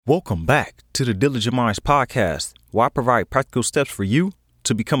Welcome back to the Diligent Minds podcast, where I provide practical steps for you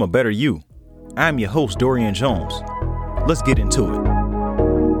to become a better you. I'm your host, Dorian Jones. Let's get into it.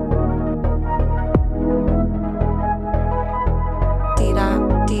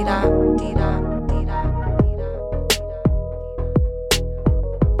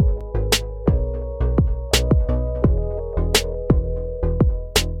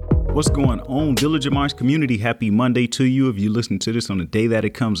 What's going on, Diligent Minds community? Happy Monday to you. If you listen to this on the day that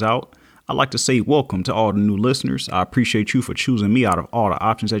it comes out, I'd like to say welcome to all the new listeners. I appreciate you for choosing me out of all the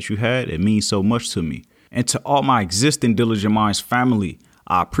options that you had. It means so much to me. And to all my existing Diligent Minds family,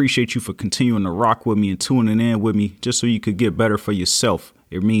 I appreciate you for continuing to rock with me and tuning in with me just so you could get better for yourself.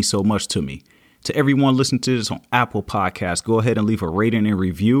 It means so much to me. To everyone listening to this on Apple Podcasts, go ahead and leave a rating and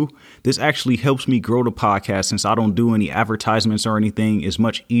review. This actually helps me grow the podcast since I don't do any advertisements or anything. It's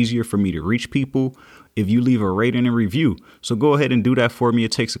much easier for me to reach people if you leave a rating and review. So go ahead and do that for me.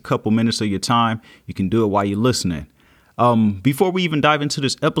 It takes a couple minutes of your time. You can do it while you're listening. Before we even dive into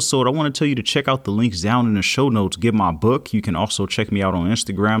this episode, I want to tell you to check out the links down in the show notes. Get my book. You can also check me out on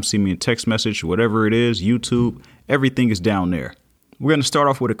Instagram, send me a text message, whatever it is, YouTube. Everything is down there. We're going to start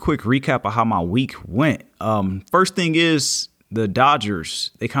off with a quick recap of how my week went. First thing is the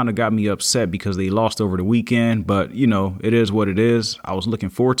Dodgers. They kind of got me upset because they lost over the weekend. But, you know, it is what it is. I was looking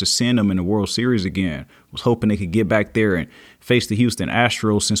forward to seeing them in the World Series again. Was hoping they could get back there and face the Houston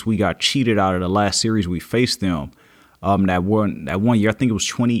Astros since we got cheated out of the last series we faced them. That one year, I think it was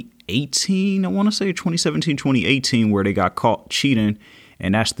 2018. I want to say 2017, 2018, where they got caught cheating.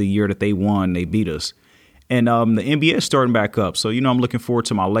 And that's the year that they won. They beat us. And the NBA is starting back up. So, you know, I'm looking forward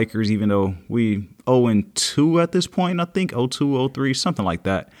to my Lakers, even though we 0-2 at this point, I think 0-2, 0-3, something like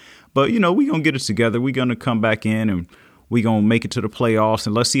that. But, you know, we're going to get it together. We're going to come back in and we're going to make it to the playoffs.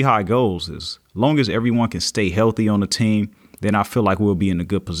 And let's see how it goes. As long as everyone can stay healthy on the team, then I feel like we'll be in a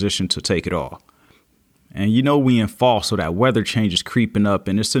good position to take it all. And, you know, we in fall, so that weather change is creeping up.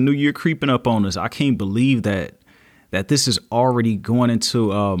 And it's a new year creeping up on us. I can't believe that this is already going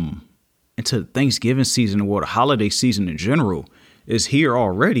into Thanksgiving season or the holiday season in general is here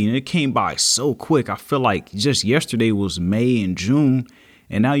already. And it came by so quick. I feel like just yesterday was May and June.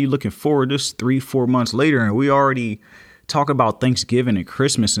 And now you're looking forward this 3-4 months later. And we already talk about Thanksgiving and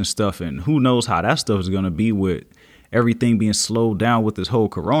Christmas and stuff. And who knows how that stuff is going to be with everything being slowed down with this whole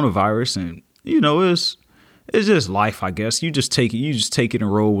coronavirus. And, you know, it's just life, I guess. You just take it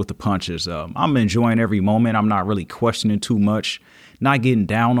and roll with the punches. I'm enjoying every moment. I'm not really questioning too much. Not getting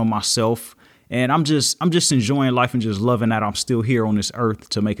down on myself. And I'm just enjoying life and just loving that I'm still here on this earth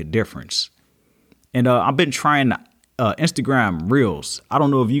to make a difference. And I've been trying Instagram Reels. I don't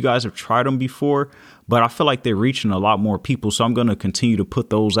know if you guys have tried them before, but I feel like they're reaching a lot more people. So I'm going to continue to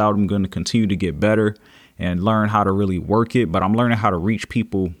put those out. I'm going to continue to get better and learn how to really work it. But I'm learning how to reach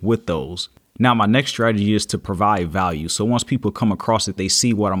people with those. Now, my next strategy is to provide value. So once people come across it, they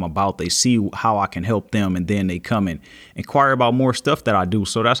see what I'm about. They see how I can help them. And then they come and inquire about more stuff that I do.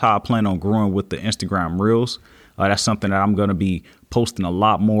 So that's how I plan on growing with the Instagram Reels. That's something that I'm going to be posting a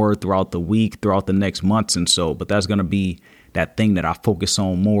lot more throughout the week, throughout the next months and so. But that's going to be that thing that I focus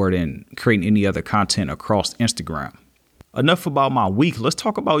on more than creating any other content across Instagram. Enough about my week. Let's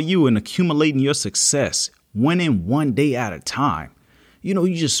talk about you and accumulating your success, winning one day at a time. You know,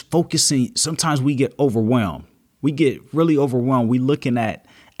 you just focusing. Sometimes we get overwhelmed. We get really overwhelmed. We looking at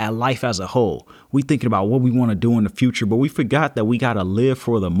life as a whole. We thinking about what we want to do in the future, but we forgot that we got to live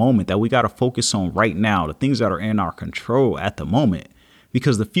for the moment, that we got to focus on right now, the things that are in our control at the moment,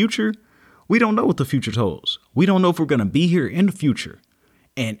 because the future, we don't know what the future holds. We don't know if we're going to be here in the future.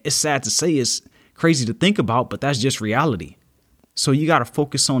 And it's sad to say, it's crazy to think about, but that's just reality. So you got to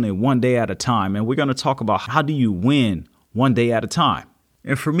focus on it one day at a time. And we're going to talk about how do you win one day at a time.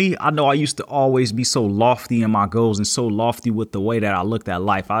 And for me, I know I used to always be so lofty in my goals and so lofty with the way that I looked at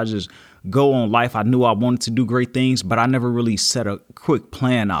life. I just go on life. I knew I wanted to do great things, but I never really set a quick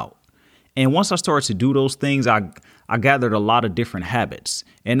plan out. And once I started to do those things, I gathered a lot of different habits.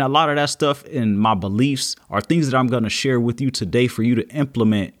 And a lot of that stuff in my beliefs are things that I'm going to share with you today for you to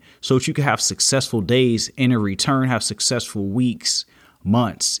implement so that you can have successful days and in return have successful weeks,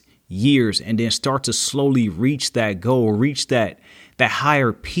 months, years, and then start to slowly reach that goal, reach that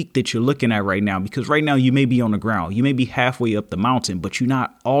higher peak that you're looking at right now. Because right now you may be on the ground. You may be halfway up the mountain, but you're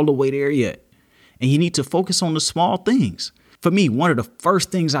not all the way there yet. And you need to focus on the small things. For me, one of the first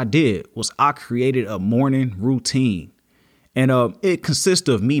things I did was I created a morning routine. And it consists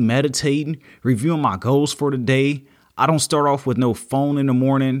of me meditating, reviewing my goals for the day. I don't start off with no phone in the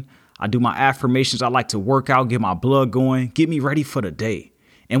morning. I do my affirmations. I like to work out, get my blood going, get me ready for the day.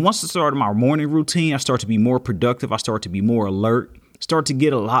 And once I started my morning routine, I start to be more productive. I start to be more alert. Start to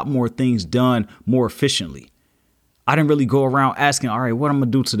get a lot more things done more efficiently. I didn't really go around asking, all right, what I'm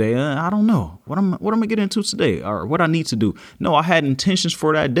going to do today? I don't know. What am I going to get into today, or what I need to do? No, I had intentions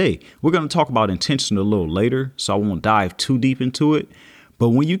for that day. We're going to talk about intention a little later, so I won't dive too deep into it. But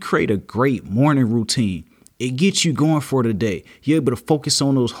when you create a great morning routine, it gets you going for the day. You're able to focus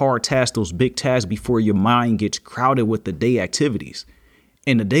on those hard tasks, those big tasks before your mind gets crowded with the day activities.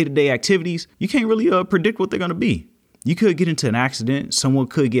 And the day-to-day activities, you can't really predict what they're going to be. You could get into an accident. Someone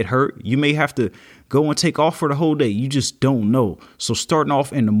could get hurt. You may have to go and take off for the whole day. You just don't know. So starting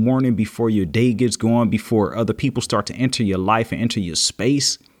off in the morning before your day gets going, before other people start to enter your life and enter your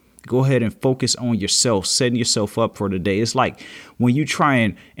space, go ahead and focus on yourself, setting yourself up for the day. It's like when you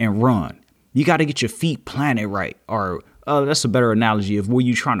try and run, you got to get your feet planted right. Or that's a better analogy of where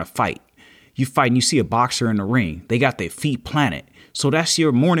you're trying to fight. You fight and you see a boxer in the ring. They got their feet planted. So that's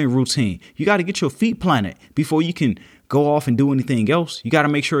your morning routine. You got to get your feet planted before you can go off and do anything else. You got to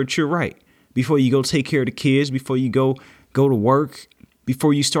make sure that you're right before you go take care of the kids, before you go to work,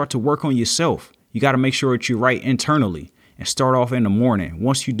 before you start to work on yourself. You got to make sure that you're right internally and start off in the morning.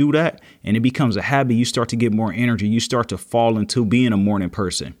 Once you do that and it becomes a habit, you start to get more energy. You start to fall into being a morning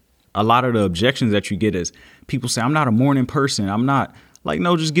person. A lot of the objections that you get is people say, I'm not a morning person. I'm not like,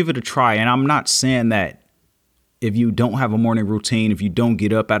 no, just give it a try. And I'm not saying that if you don't have a morning routine, if you don't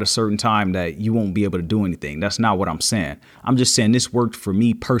get up at a certain time, that you won't be able to do anything. That's not what I'm saying. I'm just saying this worked for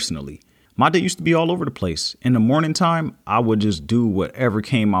me personally. My day used to be all over the place. In the morning time, I would just do whatever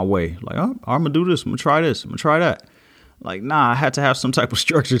came my way. Like, oh, I'm going to do this. I'm going to try this. I'm going to try that. Like, nah, I had to have some type of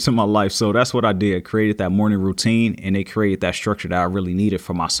structure to my life. So that's what I did. I created that morning routine, and it created that structure that I really needed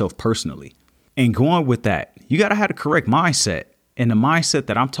for myself personally. And going with that, you got to have the correct mindset. And the mindset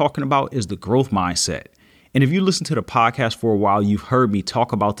that I'm talking about is the growth mindset. And if you listen to the podcast for a while, you've heard me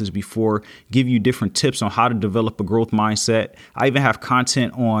talk about this before, give you different tips on how to develop a growth mindset. I even have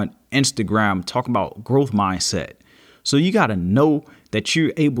content on Instagram talking about growth mindset. So you got to know that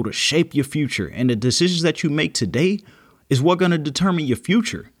you're able to shape your future, and the decisions that you make today is what's going to determine your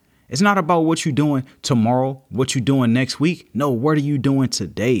future. It's not about what you're doing tomorrow, what you're doing next week. No, what are you doing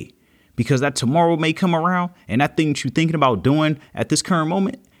today? Because that tomorrow may come around, and that thing that you're thinking about doing at this current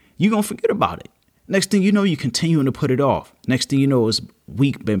moment, you're going to forget about it. Next thing you know, you're continuing to put it off. Next thing you know, it's a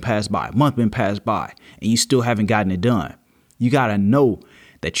week been passed by, a month been passed by, and you still haven't gotten it done. You got to know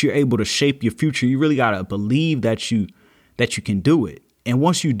that you're able to shape your future. You really got to believe that you can do it. And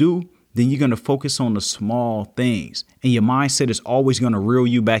once you do, then you're going to focus on the small things. And your mindset is always going to reel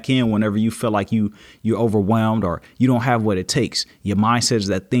you back in whenever you feel like you're overwhelmed or you don't have what it takes. Your mindset is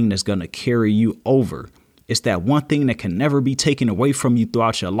that thing that's going to carry you over. It's that one thing that can never be taken away from you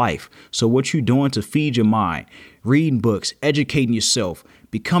throughout your life. So what you're doing to feed your mind, reading books, educating yourself,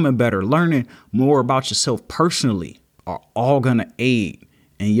 becoming better, learning more about yourself personally are all going to aid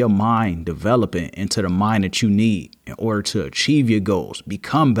in your mind developing into the mind that you need in order to achieve your goals,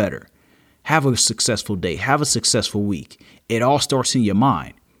 become better, have a successful day, have a successful week. It all starts in your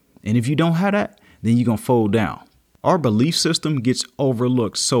mind. And if you don't have that, then you're going to fold down. Our belief system gets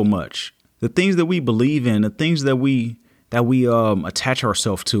overlooked so much. The things that we believe in, the things that we attach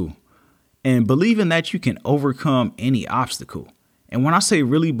ourselves to, and believing that you can overcome any obstacle. And when I say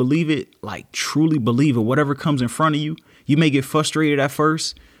really believe it, like truly believe it, whatever comes in front of you, you may get frustrated at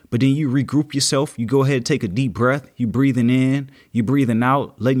first, but then you regroup yourself. You go ahead and take a deep breath. You breathing in, you breathing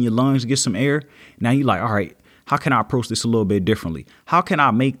out, letting your lungs get some air. Now you're like, all right, how can I approach this a little bit differently? How can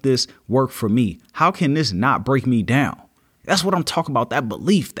I make this work for me? How can this not break me down? That's what I'm talking about, that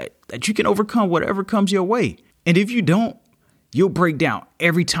belief that you can overcome whatever comes your way. And if you don't, you'll break down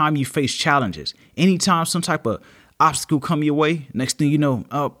every time you face challenges. Anytime some type of obstacle come your way, next thing you know,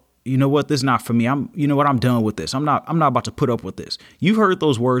 you know what, this is not for me. I'm done with this. I'm not about to put up with this. You've heard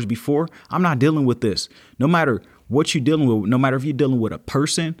those words before. I'm not dealing with this. No matter what you're dealing with, no matter if you're dealing with a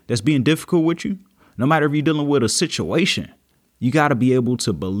person that's being difficult with you, no matter if you're dealing with a situation, you got to be able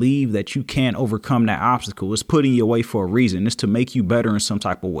to believe that you can overcome that obstacle. It's put in your way for a reason. It's to make you better in some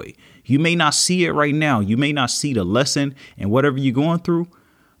type of way. You may not see it right now. You may not see the lesson in whatever you're going through.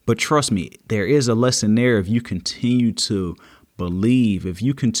 But trust me, there is a lesson there if you continue to believe, if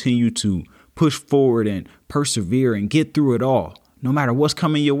you continue to push forward and persevere and get through it all, no matter what's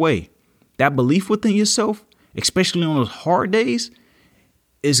coming your way. That belief within yourself, especially on those hard days,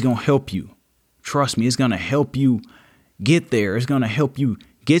 is going to help you. Trust me, it's going to help you get there. It's going to help you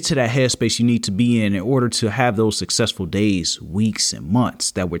get to that headspace you need to be in order to have those successful days, weeks, and months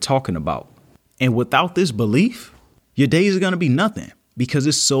that we're talking about. And without this belief, your days are going to be nothing because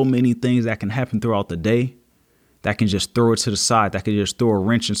there's so many things that can happen throughout the day that can just throw it to the side, that can just throw a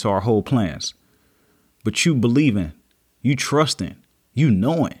wrench into our whole plans. But you believing, you trusting, You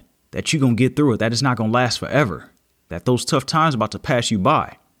knowing that you're going to get through it, that it's not going to last forever, that those tough times about to pass you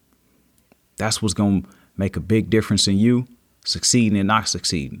by. That's what's going to make a big difference in you succeeding and not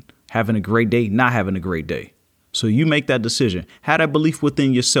succeeding, having a great day, not having a great day. So you make that decision. Have that belief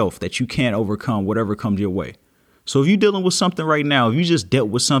within yourself that you can't overcome whatever comes your way. So if you're dealing with something right now, if you just dealt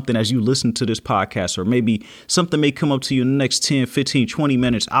with something as you listen to this podcast, or maybe something may come up to you in the next 10, 15, 20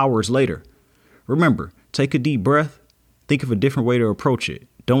 minutes, hours later, remember, take a deep breath. Think of a different way to approach it.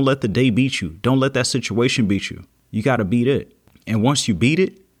 Don't let the day beat you. Don't let that situation beat you. You got to beat it. And once you beat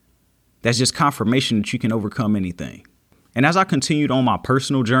it, that's just confirmation that you can overcome anything. And as I continued on my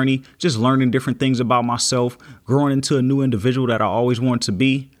personal journey, just learning different things about myself, growing into a new individual that I always wanted to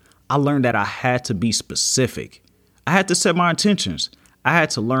be, I learned that I had to be specific. I had to set my intentions. I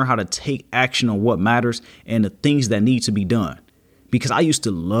had to learn how to take action on what matters and the things that need to be done. Because I used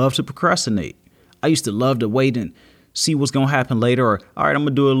to love to procrastinate. I used to love to wait and see what's going to happen later. Or, all right, I'm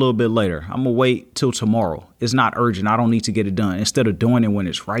going to do it a little bit later. I'm going to wait till tomorrow. It's not urgent. I don't need to get it done. Instead of doing it when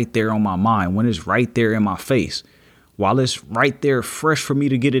it's right there on my mind, when it's right there in my face, while it's right there fresh for me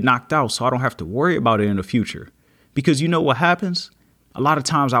to get it knocked out so I don't have to worry about it in the future. Because you know what happens? A lot of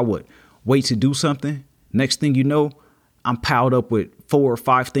times I would wait to do something. Next thing you know, I'm piled up with 4 or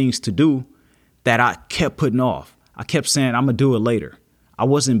 5 things to do that I kept putting off. I kept saying I'm going to do it later. I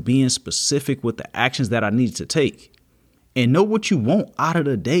wasn't being specific with the actions that I needed to take. And know what you want out of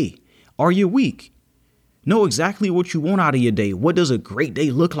the day or your week. Know exactly what you want out of your day. What does a great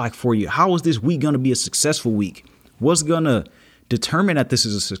day look like for you? How is this week going to be a successful week? What's going to determine that this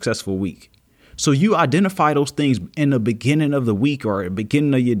is a successful week? So you identify those things in the beginning of the week or the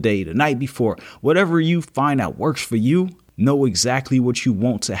beginning of your day, the night before, whatever you find that works for you. Know exactly what you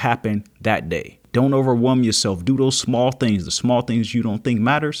want to happen that day. Don't overwhelm yourself. Do those small things, the small things you don't think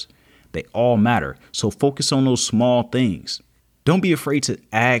matters. They all matter. So focus on those small things. Don't be afraid to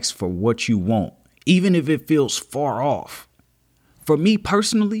ask for what you want, even if it feels far off. For me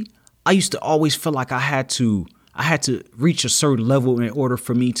personally, I used to always feel like I had to reach a certain level in order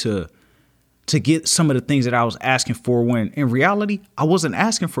for me to get some of the things that I was asking for, when in reality, I wasn't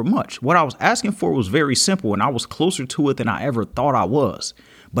asking for much. What I was asking for was very simple, and I was closer to it than I ever thought I was.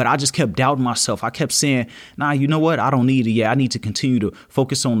 But I just kept doubting myself. I kept saying, nah, you know what? I don't need it yet. I need to continue to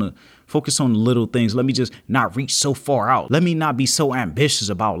focus on the little things. Let me just not reach so far out. Let me not be so ambitious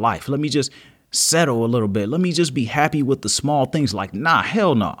about life. Let me just settle a little bit. Let me just be happy with the small things. Like, nah,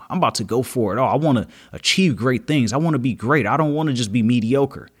 hell no. I'm about to go for it all. I want to achieve great things. I want to be great. I don't want to just be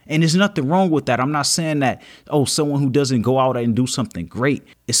mediocre. And there's nothing wrong with that. I'm not saying that, someone who doesn't go out and do something great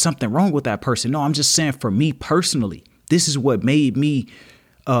is something wrong with that person. No, I'm just saying for me personally, this is what made me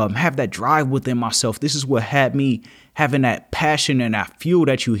have that drive within myself. This is what had me having that passion and that fuel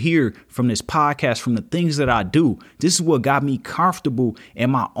that you hear from this podcast, from the things that I do. This is what got me comfortable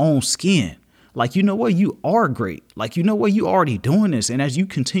in my own skin. Like, you know what? You are great. Like, you know what? You already doing this. And as you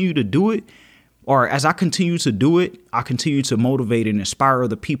continue to do it, or as I continue to do it, I continue to motivate and inspire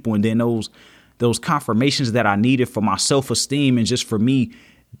other people. And then those confirmations that I needed for my self-esteem and just for me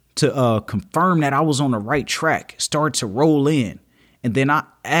to confirm that I was on the right track started to roll in. And then I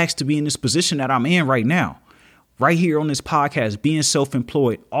asked to be in this position that I'm in right now, right here on this podcast, being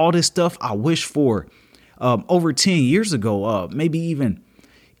self-employed, all this stuff I wished for over 10 years ago, maybe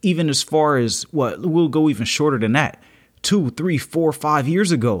even as far as we'll go even shorter than that. 2, 3, 4, 5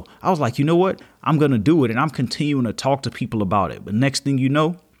 years ago, I was like, you know what? I'm going to do it. And I'm continuing to talk to people about it. But next thing you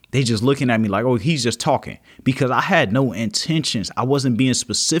know, they just looking at me like, oh, he's just talking, because I had no intentions. I wasn't being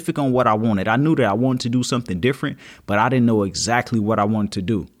specific on what I wanted. I knew that I wanted to do something different, but I didn't know exactly what I wanted to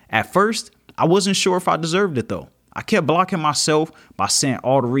do. At first, I wasn't sure if I deserved it, though. I kept blocking myself by saying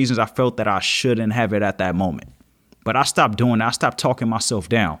all the reasons I felt that I shouldn't have it at that moment. But I stopped doing that. I stopped talking myself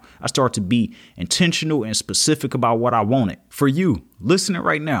down. I started to be intentional and specific about what I wanted. For you, listening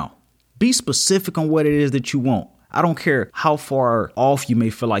right now, be specific on what it is that you want. I don't care how far off you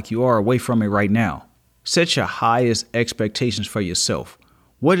may feel like you are away from it right now. Set your highest expectations for yourself.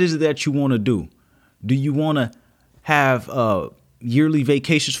 What is it that you want to do? Do you want to have yearly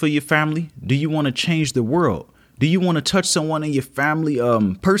vacations for your family? Do you want to change the world? Do you want to touch someone in your family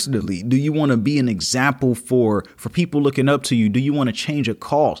personally? Do you want to be an example for people looking up to you? Do you want to change a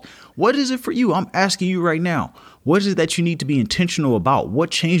cause? What is it for you? I'm asking you right now. What is it that you need to be intentional about? What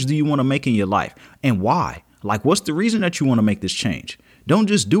change do you want to make in your life, and why? Like, what's the reason that you want to make this change? Don't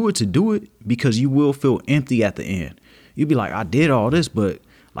just do it to do it, because you will feel empty at the end. You'll be like, I did all this, but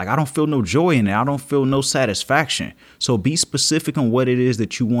like, I don't feel no joy in it. I don't feel no satisfaction. So be specific on what it is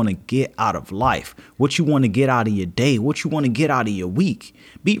that you want to get out of life, what you want to get out of your day, what you want to get out of your week.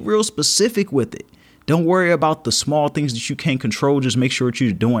 Be real specific with it. Don't worry about the small things that you can't control. Just make sure that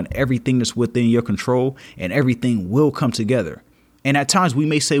you're doing everything that's within your control, and everything will come together. And at times we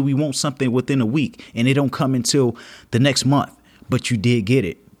may say we want something within a week and it don't come until the next month, but you did get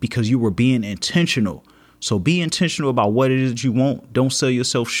it because you were being intentional. So be intentional about what it is that you want. Don't sell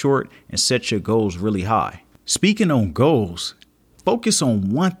yourself short and set your goals really high. Speaking on goals, focus on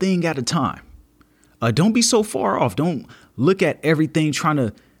one thing at a time. Don't be so far off. Don't look at everything trying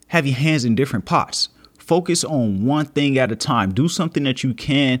to have your hands in different pots. Focus on one thing at a time. Do something that you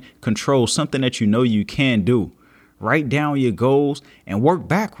can control, something that you know you can do. Write down your goals and work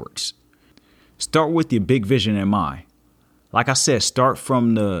backwards. Start with your big vision in mind. Like I said, start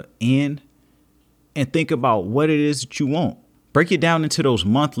from the end and think about what it is that you want. Break it down into those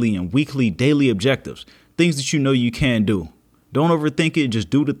monthly and weekly, daily objectives, things that you know you can do. Don't overthink it. Just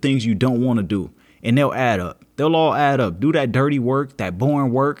do the things you don't want to do, and they'll add up. They'll all add up. Do that dirty work, that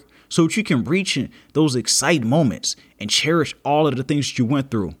boring work, so that you can reach in those exciting moments and cherish all of the things that you went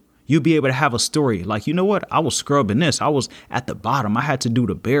through. You'll be able to have a story like, you know what? I was scrubbing this. I was at the bottom. I had to do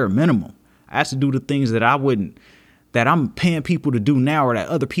the bare minimum. I had to do the things that that I'm paying people to do now, or that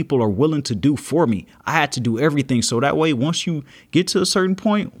other people are willing to do for me. I had to do everything. So that way, once you get to a certain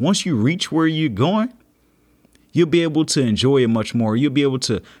point, once you reach where you're going, you'll be able to enjoy it much more. You'll be able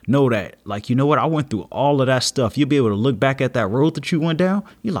to know that, like, you know what? I went through all of that stuff. You'll be able to look back at that road that you went down.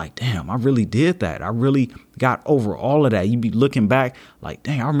 You're like, damn, I really did that. I really got over all of that. You'd be looking back like,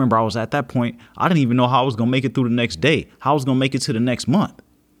 dang, I remember I was at that point. I didn't even know how I was going to make it through the next day, how I was going to make it to the next month.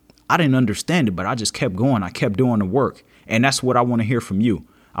 I didn't understand it, but I just kept going. I kept doing the work. And that's what I want to hear from you.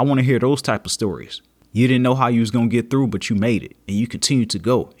 I want to hear those type of stories. You didn't know how you was going to get through, but you made it, and you continued to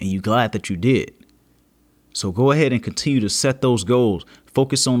go, and you're glad that you did. So go ahead and continue to set those goals.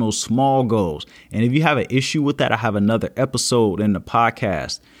 Focus on those small goals. And if you have an issue with that, I have another episode in the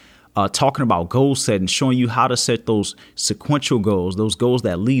podcast talking about goal setting, showing you how to set those sequential goals, those goals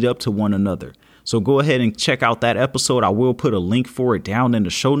that lead up to one another. So go ahead and check out that episode. I will put a link for it down in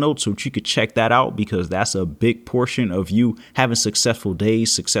the show notes so that you could check that out, because that's a big portion of you having successful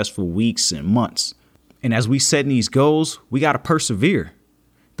days, successful weeks and months. And as we set these goals, we got to persevere.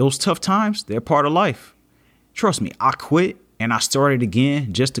 Those tough times, they're part of life. Trust me, I quit and I started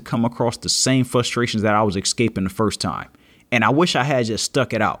again just to come across the same frustrations that I was escaping the first time. And I wish I had just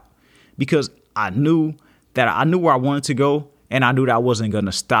stuck it out, because I knew where I wanted to go, and I knew that I wasn't going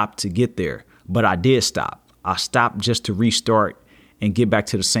to stop to get there. But I did stop. I stopped just to restart and get back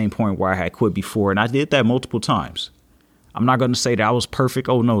to the same point where I had quit before. And I did that multiple times. I'm not going to say that I was perfect.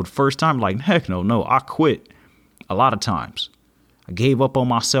 Oh, no. The first time, like, heck no. I quit a lot of times. I gave up on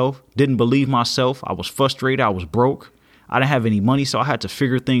myself, didn't believe myself. I was frustrated. I was broke. I didn't have any money, so I had to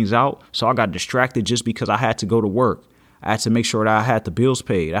figure things out. So I got distracted just because I had to go to work. I had to make sure that I had the bills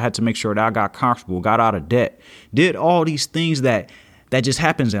paid. I had to make sure that I got comfortable, got out of debt, did all these things that just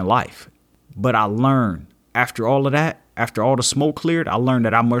happens in life. But I learned after all of that, after all the smoke cleared, I learned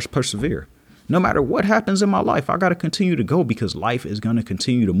that I must persevere. No matter what happens in my life, I got to continue to go, because life is going to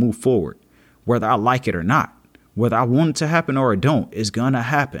continue to move forward, whether I like it or not. Whether I want it to happen or it don't, it's going to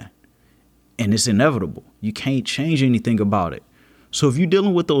happen. And it's inevitable. You can't change anything about it. So if you're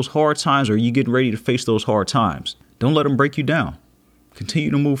dealing with those hard times, or you're getting ready to face those hard times, don't let them break you down.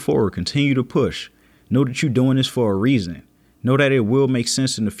 Continue to move forward. Continue to push. Know that you're doing this for a reason. Know that it will make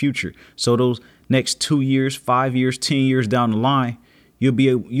sense in the future. So those next 2 years, 5 years, 10 years down the line, you'll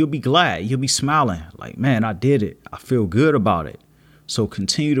be glad. You'll be smiling like, man, I did it. I feel good about it. So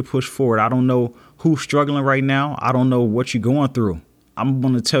continue to push forward. I don't know who's struggling right now. I don't know what you're going through. I'm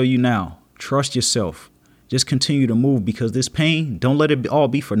going to tell you now, trust yourself. Just continue to move, because this pain, don't let it all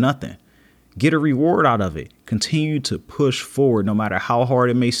be for nothing. Get a reward out of it. Continue to push forward, no matter how hard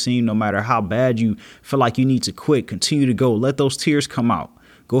it may seem, no matter how bad you feel like you need to quit. Continue to go. Let those tears come out.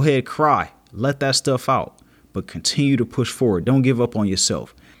 Go ahead, cry. Let that stuff out. But continue to push forward. Don't give up on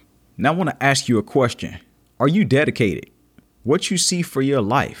yourself. Now I want to ask you a question. Are you dedicated? What you see for your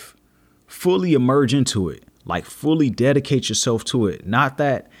life, fully emerge into it. Like, fully dedicate yourself to it. Not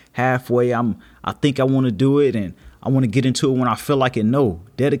that halfway I think I want to do it and I want to get into it when I feel like it. No,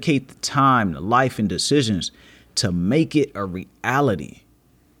 dedicate the time, the life and decisions to make it a reality.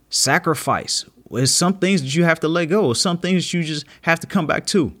 Sacrifice. There's some things that you have to let go. Some things that you just have to come back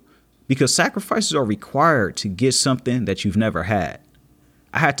to, because sacrifices are required to get something that you've never had.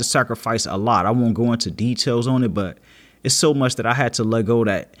 I had to sacrifice a lot. I won't go into details on it, but it's so much that I had to let go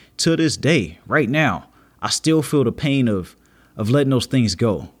that to this day, right now, I still feel the pain of letting those things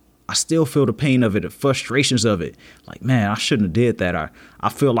go. I still feel the pain of it, the frustrations of it. Like, man, I shouldn't have did that. I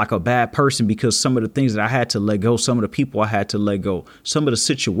feel like a bad person because some of the things that I had to let go, some of the people I had to let go, some of the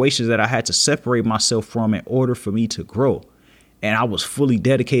situations that I had to separate myself from in order for me to grow. And I was fully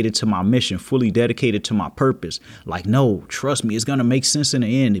dedicated to my mission, fully dedicated to my purpose. Like, no, trust me, it's going to make sense in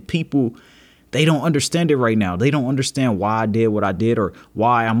the end. The people, they don't understand it right now. They don't understand why I did what I did or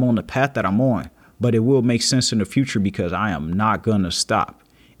why I'm on the path that I'm on. But it will make sense in the future because I am not going to stop.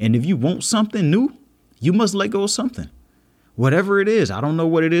 And if you want something new, you must let go of something. Whatever it is, I don't know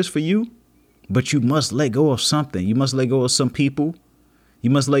what it is for you, but you must let go of something. You must let go of some people. You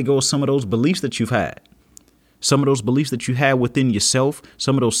must let go of some of those beliefs that you've had. Some of those beliefs that you had within yourself,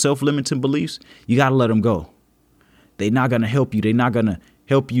 some of those self-limiting beliefs, you got to let them go. They're not going to help you. They're not going to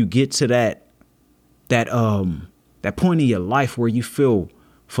help you get to that point in your life where you feel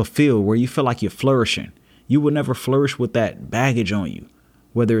fulfilled, where you feel like you're flourishing. You will never flourish with that baggage on you.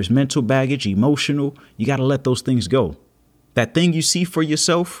 Whether it's mental baggage, emotional, you got to let those things go. That thing you see for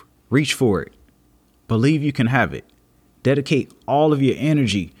yourself, reach for it. Believe you can have it. Dedicate all of your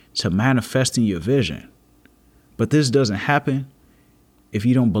energy to manifesting your vision. But this doesn't happen if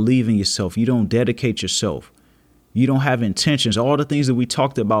you don't believe in yourself. You don't dedicate yourself. You don't have intentions. All the things that we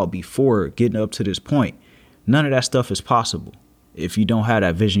talked about before getting up to this point, none of that stuff is possible. If you don't have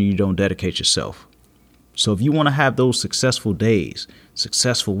that vision, you don't dedicate yourself. So if you want to have those successful days,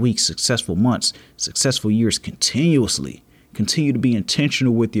 successful weeks, successful months, successful years continuously, continue to be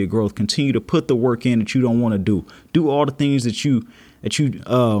intentional with your growth, continue to put the work in that you don't want to do. Do all the things that you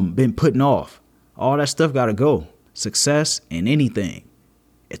been putting off. All that stuff got to go. Success in anything.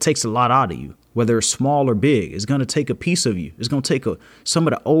 It takes a lot out of you, whether it's small or big. It's going to take a piece of you. It's going to take some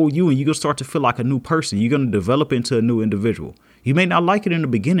of the old you, and you're going to start to feel like a new person. You're going to develop into a new individual. You may not like it in the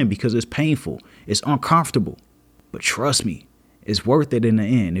beginning because it's painful. It's uncomfortable. But trust me, it's worth it in the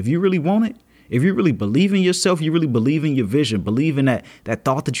end. If you really want it, if you really believe in yourself, you really believe in your vision, believe in that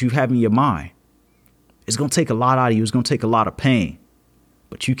thought that you have in your mind, it's going to take a lot out of you. It's going to take a lot of pain.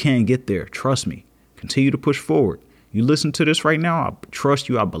 But you can get there. Trust me. Continue to push forward. You listen to this right now. I trust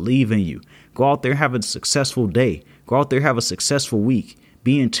you. I believe in you. Go out there, have a successful day. Go out there, have a successful week.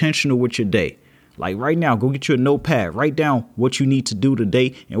 Be intentional with your day. Like right now, go get you a notepad. Write down what you need to do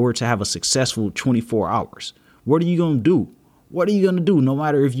today in order to have a successful 24 hours. What are you going to do? What are you going to do? No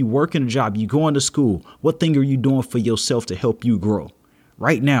matter if you work in a job, you going to school, what thing are you doing for yourself to help you grow?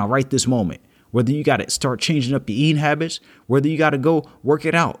 Right now, right this moment. Whether you got to start changing up your eating habits, whether you got to go work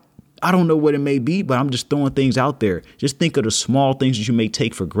it out. I don't know what it may be, but I'm just throwing things out there. Just think of the small things that you may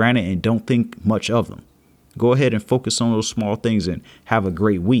take for granted and don't think much of them. Go ahead and focus on those small things and have a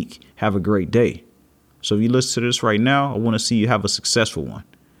great week. Have a great day. So if you listen to this right now, I want to see you have a successful one.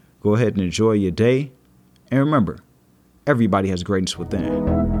 Go ahead and enjoy your day. And remember, everybody has greatness within.